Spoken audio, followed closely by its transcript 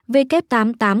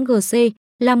W88 Gc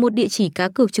là một địa chỉ cá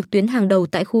cược trực tuyến hàng đầu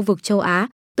tại khu vực châu Á,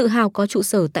 tự hào có trụ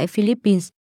sở tại Philippines.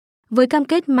 Với cam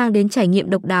kết mang đến trải nghiệm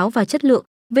độc đáo và chất lượng,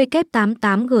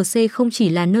 W88 Gc không chỉ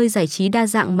là nơi giải trí đa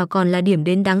dạng mà còn là điểm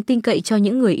đến đáng tin cậy cho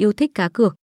những người yêu thích cá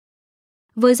cược.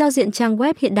 Với giao diện trang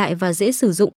web hiện đại và dễ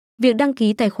sử dụng, việc đăng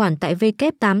ký tài khoản tại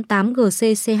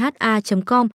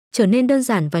W88gccha.com trở nên đơn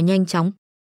giản và nhanh chóng.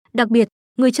 Đặc biệt,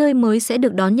 người chơi mới sẽ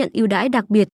được đón nhận ưu đãi đặc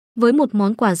biệt với một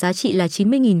món quà giá trị là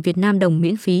 90.000 Việt Nam đồng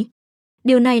miễn phí.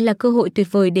 Điều này là cơ hội tuyệt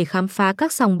vời để khám phá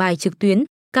các sòng bài trực tuyến,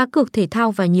 cá cược thể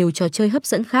thao và nhiều trò chơi hấp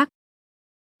dẫn khác.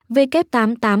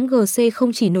 W88 Gc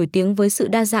không chỉ nổi tiếng với sự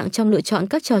đa dạng trong lựa chọn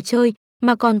các trò chơi,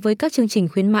 mà còn với các chương trình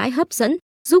khuyến mãi hấp dẫn,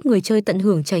 giúp người chơi tận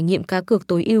hưởng trải nghiệm cá cược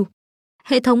tối ưu.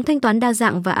 Hệ thống thanh toán đa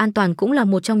dạng và an toàn cũng là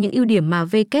một trong những ưu điểm mà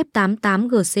W88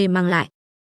 Gc mang lại.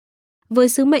 Với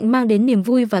sứ mệnh mang đến niềm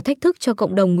vui và thách thức cho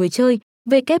cộng đồng người chơi,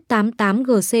 W88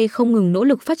 Gc không ngừng nỗ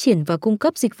lực phát triển và cung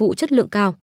cấp dịch vụ chất lượng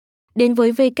cao. Đến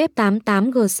với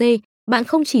W88 Gc, bạn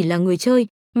không chỉ là người chơi,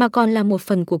 mà còn là một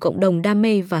phần của cộng đồng đam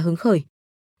mê và hứng khởi.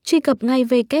 Truy cập ngay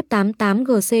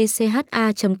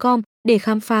W88gccha.com để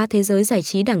khám phá thế giới giải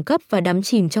trí đẳng cấp và đắm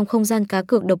chìm trong không gian cá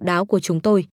cược độc đáo của chúng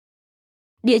tôi.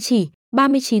 Địa chỉ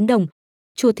 39 Đồng,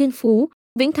 Chùa Thiên Phú,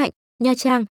 Vĩnh Thạnh, Nha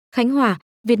Trang, Khánh Hòa,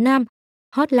 Việt Nam.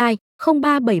 Hotline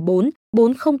 0374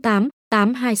 408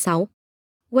 826.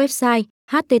 Website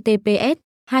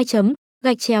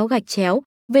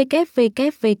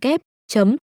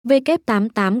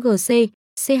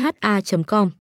https://www.w88gccha.com